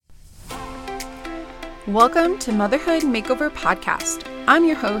Welcome to Motherhood Makeover Podcast. I'm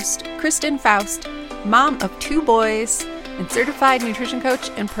your host, Kristen Faust, mom of 2 boys and certified nutrition coach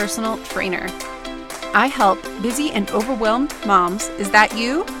and personal trainer. I help busy and overwhelmed moms, is that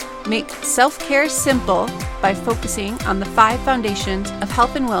you, make self-care simple by focusing on the 5 foundations of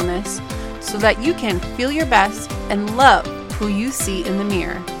health and wellness so that you can feel your best and love who you see in the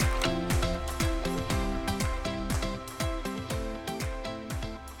mirror.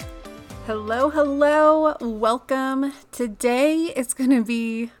 Hello, welcome. Today it's going to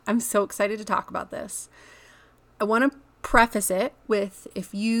be, I'm so excited to talk about this. I want to preface it with,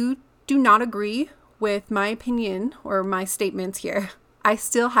 if you do not agree with my opinion or my statements here, I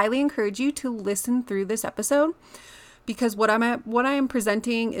still highly encourage you to listen through this episode because what I am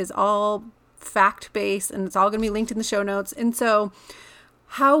presenting is all fact-based and it's all going to be linked in the show notes. And so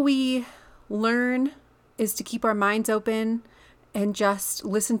how we learn is to keep our minds open and just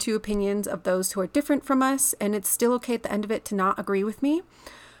listen to opinions of those who are different from us. And it's still okay at the end of it to not agree with me.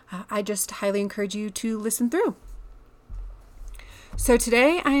 I just highly encourage you to listen through. So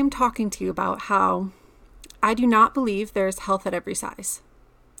today I am talking to you about how I do not believe there's health at every size.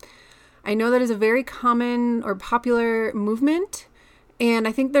 I know that is a very common or popular movement, and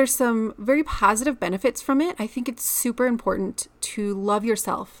I think there's some very positive benefits from it. I think it's super important to love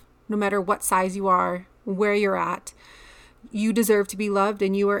yourself, no matter what size you are, where you're at. You deserve to be loved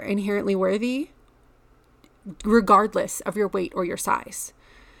and you are inherently worthy, regardless of your weight or your size.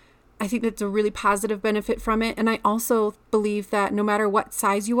 I think that's a really positive benefit from it. And I also believe that no matter what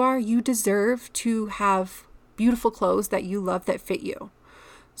size you are, you deserve to have beautiful clothes that you love that fit you.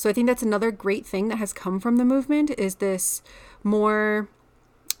 So I think that's another great thing that has come from the movement is this more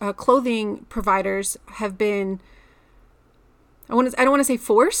clothing providers have been, I don't want to say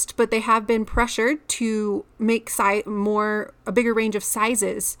forced, but they have been pressured to make a bigger range of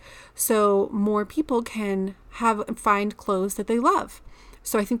sizes so more people can find clothes that they love.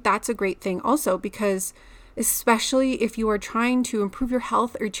 So I think that's a great thing also because especially if you are trying to improve your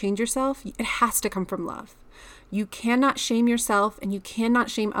health or change yourself, it has to come from love. You cannot shame yourself and you cannot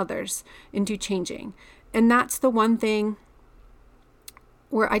shame others into changing. And that's the one thing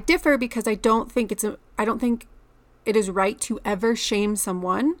where I differ because I don't think it is right to ever shame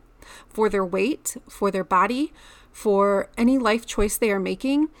someone for their weight, for their body, for any life choice they are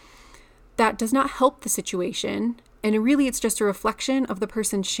making. That does not help the situation. And really, it's just a reflection of the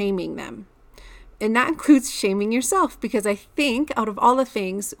person shaming them. And that includes shaming yourself because I think out of all the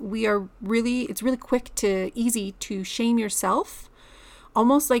things, it's really easy to shame yourself.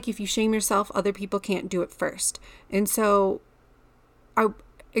 Almost like if you shame yourself, other people can't do it first. And so I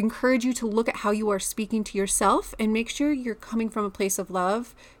encourage you to look at how you are speaking to yourself and make sure you're coming from a place of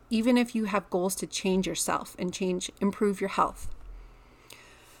love, even if you have goals to change yourself and improve your health.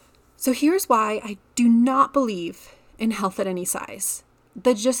 So here's why I do not believe in health at any size.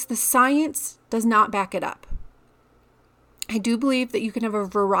 The science does not back it up. I do believe that you can have a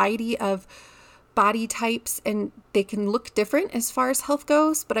variety of body types and they can look different as far as health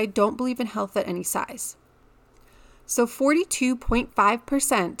goes, but I don't believe in health at any size. So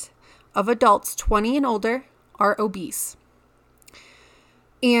 42.5% of adults 20 and older are obese.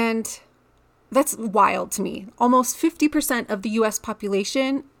 And that's wild to me. Almost 50% of the US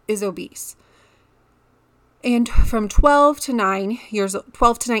population is obese. And from 12 to 19 years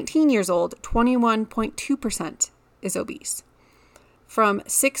old, 21.2% is obese. From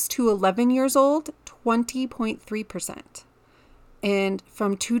 6 to 11 years old, 20.3%. And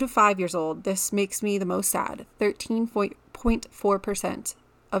from 2 to 5 years old, this makes me the most sad, 13.4%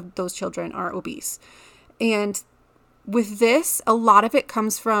 of those children are obese. And with this, a lot of it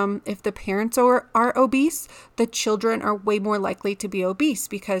comes from if the parents are obese, the children are way more likely to be obese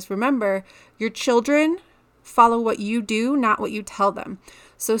because remember, your children follow what you do, not what you tell them.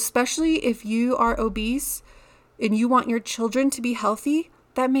 So especially if you are obese and you want your children to be healthy,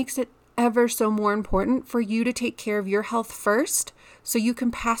 that makes it ever so more important for you to take care of your health first so you can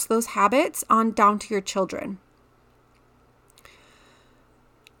pass those habits on down to your children.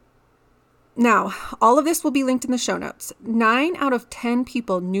 Now, all of this will be linked in the show notes. 9 out of 10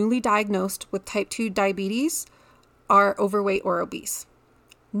 people newly diagnosed with type 2 diabetes are overweight or obese.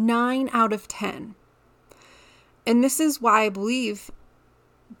 9 out of 10. And this is why I believe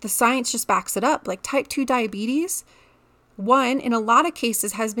the science just backs it up. Like type 2 diabetes, in a lot of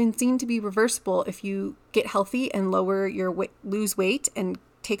cases has been seen to be reversible if you get healthy and lose weight and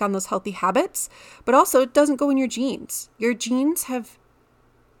take on those healthy habits. But also it doesn't go in your genes. Your genes have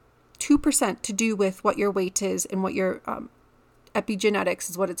 2% to do with what your weight is and what your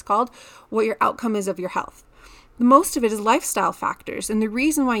epigenetics is what it's called, what your outcome is of your health. most of it is lifestyle factors. And the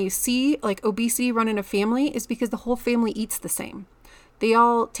reason why you see like obesity run in a family is because the whole family eats the same. They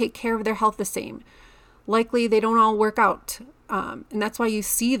all take care of their health the same. Likely they don't all work out. And that's why you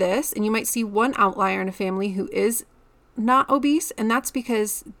see this. And you might see one outlier in a family who is not obese. And that's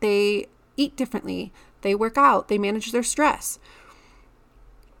because they eat differently. They work out. They manage their stress.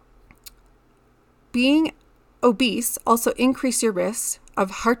 Being obese also increases your risk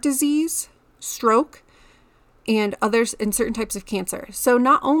of heart disease, stroke, and others in certain types of cancer. So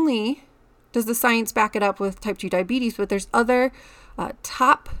not only does the science back it up with type 2 diabetes, but there's other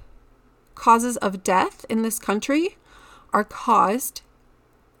top causes of death in this country are caused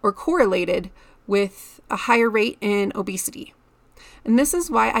or correlated with a higher rate in obesity. And this is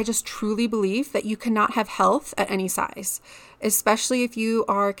why I just truly believe that you cannot have health at any size, especially if you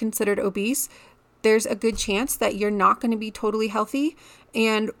are considered obese. There's a good chance that you're not going to be totally healthy.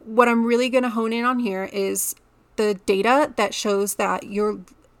 And what I'm really going to hone in on here is the data that shows that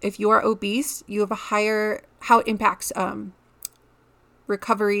if you are obese, you have a higher, how it impacts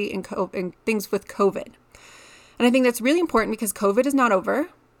recovery and things with COVID. And I think that's really important because COVID is not over.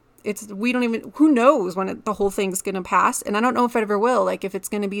 Who knows when the whole thing's going to pass. And I don't know if it ever will, like if it's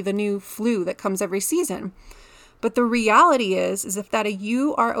going to be the new flu that comes every season. But the reality is if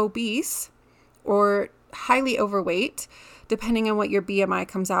you are obese or highly overweight, depending on what your BMI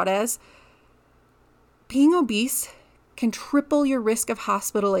comes out as, being obese can triple your risk of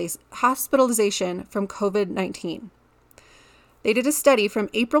hospitalization from COVID-19. They did a study from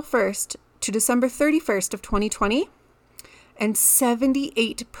April 1st to December 31st of 2020, and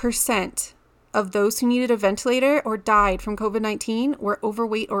 78% of those who needed a ventilator or died from COVID-19 were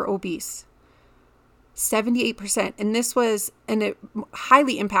overweight or obese. 78%. And it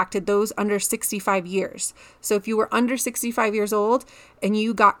highly impacted those under 65 years. So if you were under 65 years old and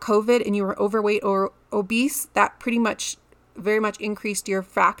you got COVID and you were overweight or obese, that very much increased your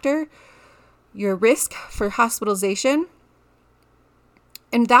risk for hospitalization.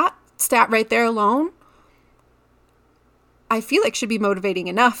 And that stat right there alone, I feel like should be motivating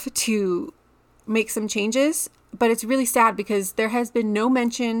enough to make some changes. But it's really sad because there has been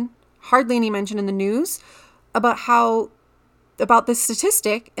hardly any mention in the news about this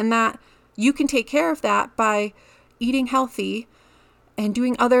statistic, and that you can take care of that by eating healthy and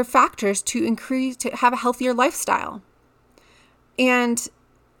doing other factors to have a healthier lifestyle. And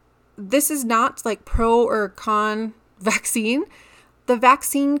this is not like pro or con vaccine. The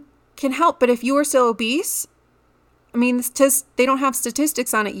vaccine can help, but if you are still obese, I mean, they don't have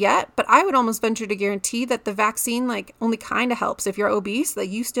statistics on it yet, but I would almost venture to guarantee that the vaccine only kind of helps if you're obese, that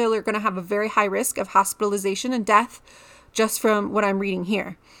you still are going to have a very high risk of hospitalization and death just from what I'm reading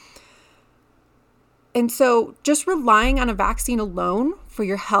here. And so just relying on a vaccine alone for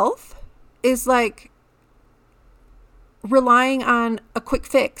your health is like relying on a quick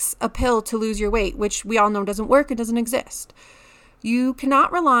fix, a pill to lose your weight, which we all know doesn't work and doesn't exist. You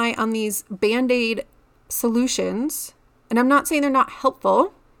cannot rely on these Band-Aid solutions. And I'm not saying they're not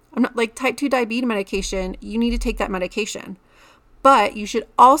helpful. I'm not like type 2 diabetes medication. You need to take that medication. But you should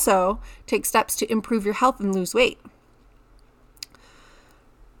also take steps to improve your health and lose weight.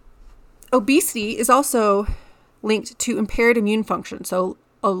 Obesity is also linked to impaired immune function, so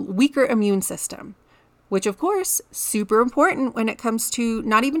a weaker immune system, which of course, super important when it comes to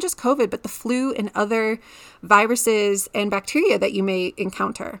not even just COVID, but the flu and other viruses and bacteria that you may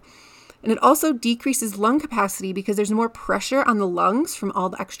encounter. And it also decreases lung capacity because there's more pressure on the lungs from all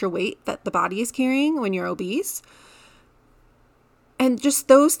the extra weight that the body is carrying when you're obese. And just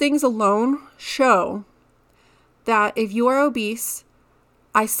those things alone show that if you are obese,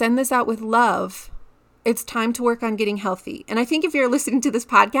 I send this out with love. It's time to work on getting healthy. And I think if you're listening to this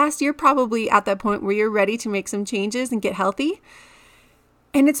podcast, you're probably at that point where you're ready to make some changes and get healthy.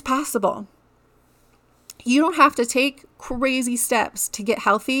 And it's possible. You don't have to take crazy steps to get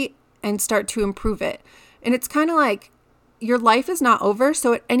healthy and start to improve it. And it's kind of like your life is not over.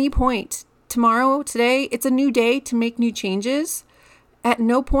 So at any point, tomorrow, today, it's a new day to make new changes. At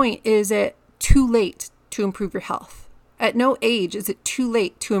no point is it too late to improve your health. At no age is it too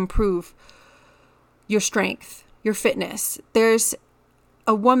late to improve your strength, your fitness. There's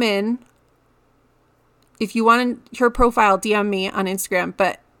a woman, if you want her profile, DM me on Instagram,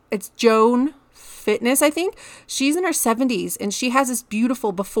 but it's Joan Fitness, I think. She's in her 70s and she has this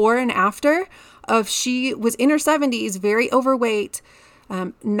beautiful before and after of she was in her 70s, very overweight,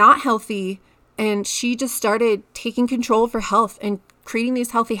 not healthy, and she just started taking control of her health and creating these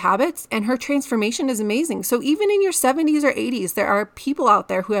healthy habits, and her transformation is amazing. So even in your 70s or 80s, there are people out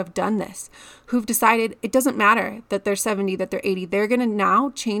there who have done this, who've decided it doesn't matter that they're 70, that they're 80, they're going to now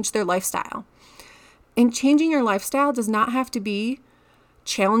change their lifestyle. And changing your lifestyle does not have to be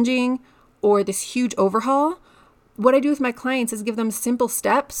challenging or this huge overhaul. What I do with my clients is give them simple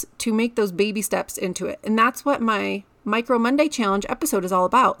steps to make those baby steps into it. And that's what my Micro Monday Challenge episode is all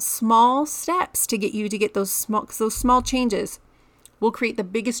about. Small steps to get you to get those small changes will create the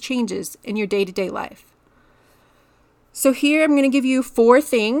biggest changes in your day-to-day life. So here I'm going to give you 4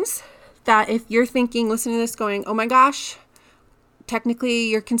 things that if you're thinking, listening to this going, oh my gosh, technically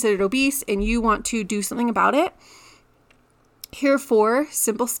you're considered obese and you want to do something about it. Here are 4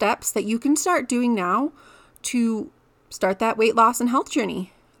 simple steps that you can start doing now to start that weight loss and health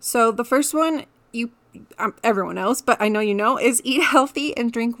journey. So the first one, everyone knows, but I know you know, is eat healthy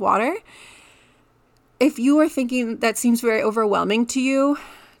and drink water. If you are thinking that seems very overwhelming to you,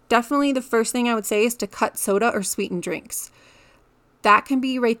 definitely the first thing I would say is to cut soda or sweetened drinks. That can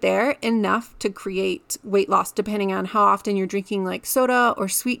be right there enough to create weight loss, depending on how often you're drinking like soda or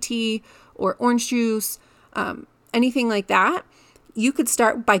sweet tea or orange juice, anything like that. You could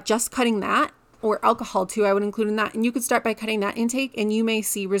start by just cutting that, or alcohol too, I would include in that. And you could start by cutting that intake and you may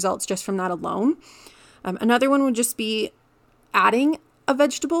see results just from that alone. Another one would just be adding a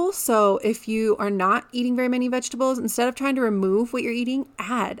vegetable. So if you are not eating very many vegetables, instead of trying to remove what you're eating,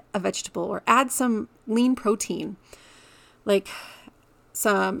 add a vegetable or add some lean protein, like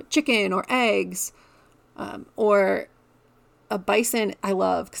some chicken or eggs, or a bison. I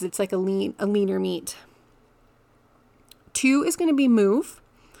love because it's like a leaner meat. 2 is going to be move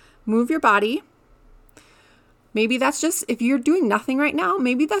your body. Maybe that's just, if you're doing nothing right now,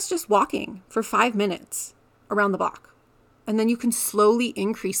 maybe that's just walking for 5 minutes around the block. And then you can slowly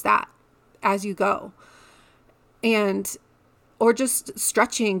increase that as you go. Or just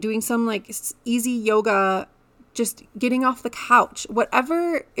stretching, doing some like easy yoga, just getting off the couch,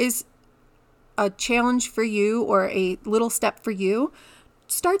 whatever is a challenge for you or a little step for you,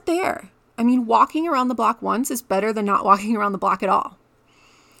 start there. I mean, walking around the block once is better than not walking around the block at all.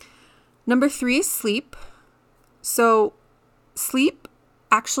 Number 3 is sleep. So sleep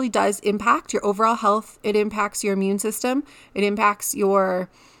actually does impact your overall health. It impacts your immune system. It impacts your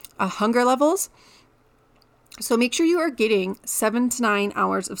hunger levels. So make sure you are getting 7 to 9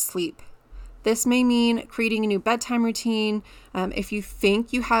 hours of sleep. This may mean creating a new bedtime routine. If you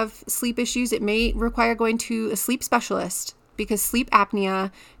think you have sleep issues, it may require going to a sleep specialist, because sleep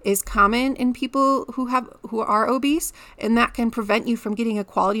apnea is common in people who are obese, and that can prevent you from getting a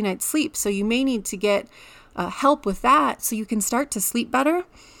quality night's sleep. So you may need to get help with that so you can start to sleep better.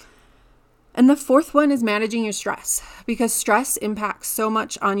 And the 4th one is managing your stress, because stress impacts so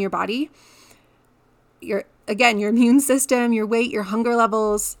much on your body. Your immune system, your weight, your hunger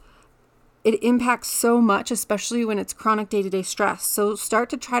levels. It impacts so much, especially when it's chronic day-to-day stress. So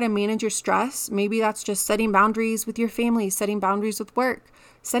start to try to manage your stress. Maybe that's just setting boundaries with your family, setting boundaries with work,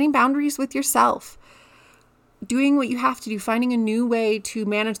 setting boundaries with yourself, doing what you have to do, finding a new way to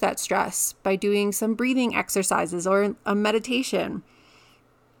manage that stress by doing some breathing exercises or a meditation.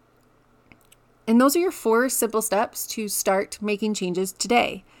 And those are your 4 simple steps to start making changes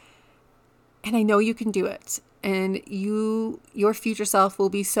today. And I know you can do it. And your future self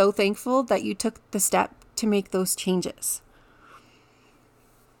will be so thankful that you took the step to make those changes.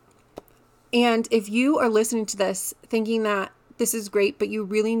 And if you are listening to this thinking that this is great, but you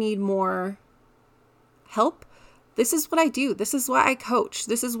really need more help, this is what I do. This is why I coach.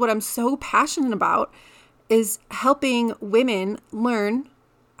 This is what I'm so passionate about, is helping women learn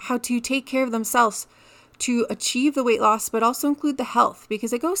how to take care of themselves to achieve the weight loss, but also include the health,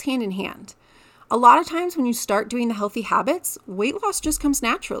 because it goes hand in hand. A lot of times when you start doing the healthy habits, weight loss just comes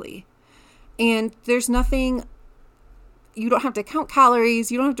naturally. And there's nothing, you don't have to count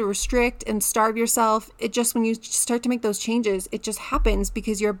calories, you don't have to restrict and starve yourself. It just, when you start to make those changes, it just happens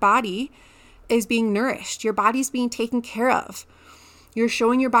because your body is being nourished. Your body's being taken care of. You're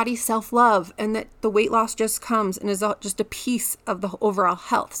showing your body self-love, and that the weight loss just comes and is just a piece of the overall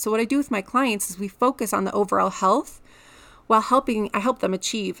health. So what I do with my clients is we focus on the overall health while I help them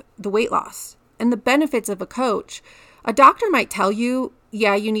achieve the weight loss. And the benefits of a coach, a doctor might tell you,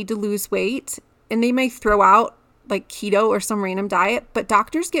 yeah, you need to lose weight, and they may throw out like keto or some random diet, but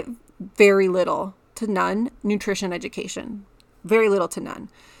doctors get very little to none nutrition education, very little to none.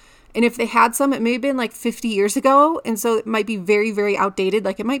 And if they had some, it may have been like 50 years ago. And so it might be very, very outdated.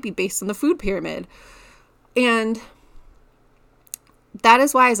 Like it might be based on the food pyramid. And that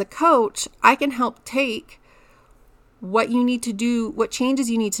is why as a coach, I can help take what you need to do, what changes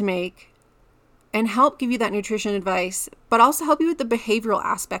you need to make, and help give you that nutrition advice, but also help you with the behavioral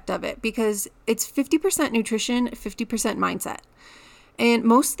aspect of it, because it's 50% nutrition, 50% mindset. And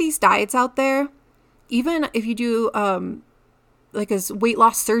most of these diets out there, even if you do like a weight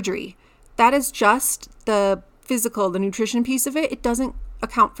loss surgery, that is just the physical, the nutrition piece of it. It doesn't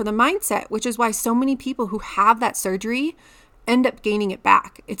account for the mindset, which is why so many people who have that surgery end up gaining it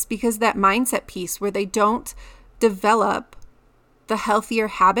back. It's because that mindset piece where they don't develop the healthier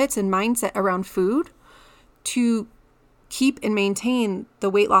habits and mindset around food to keep and maintain the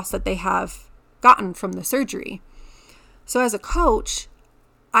weight loss that they have gotten from the surgery. So as a coach,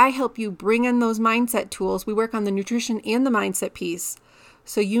 I help you bring in those mindset tools. We work on the nutrition and the mindset piece.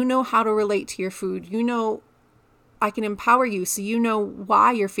 So you know how to relate to your food. You know, I can empower you so you know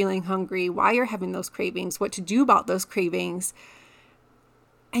why you're feeling hungry, why you're having those cravings, what to do about those cravings.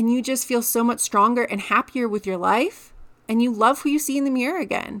 And you just feel so much stronger and happier with your life. And you love who you see in the mirror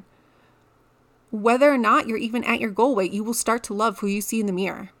again. Whether or not you're even at your goal weight, you will start to love who you see in the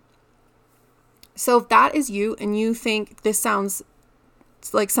mirror. So if that is you and you think this sounds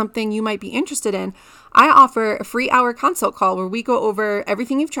like something you might be interested in, I offer a free hour consult call where we go over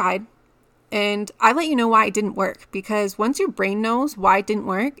everything you've tried. And I let you know why it didn't work, because once your brain knows why it didn't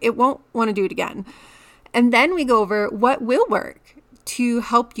work, it won't want to do it again. And then we go over what will work to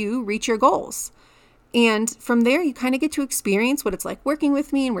help you reach your goals. And from there, you kind of get to experience what it's like working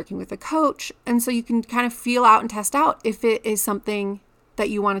with me and working with a coach. And so you can kind of feel out and test out if it is something that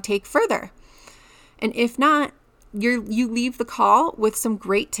you want to take further. And if not, you leave the call with some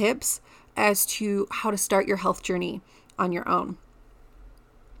great tips as to how to start your health journey on your own.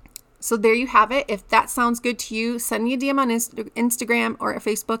 So there you have it. If that sounds good to you, send me a DM on Instagram or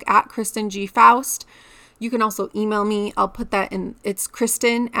Facebook at Kristen G. Faust. You can also email me. I'll put that in. It's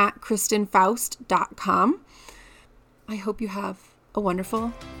Kristen@KristenFaust.com. I hope you have a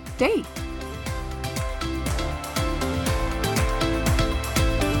wonderful day.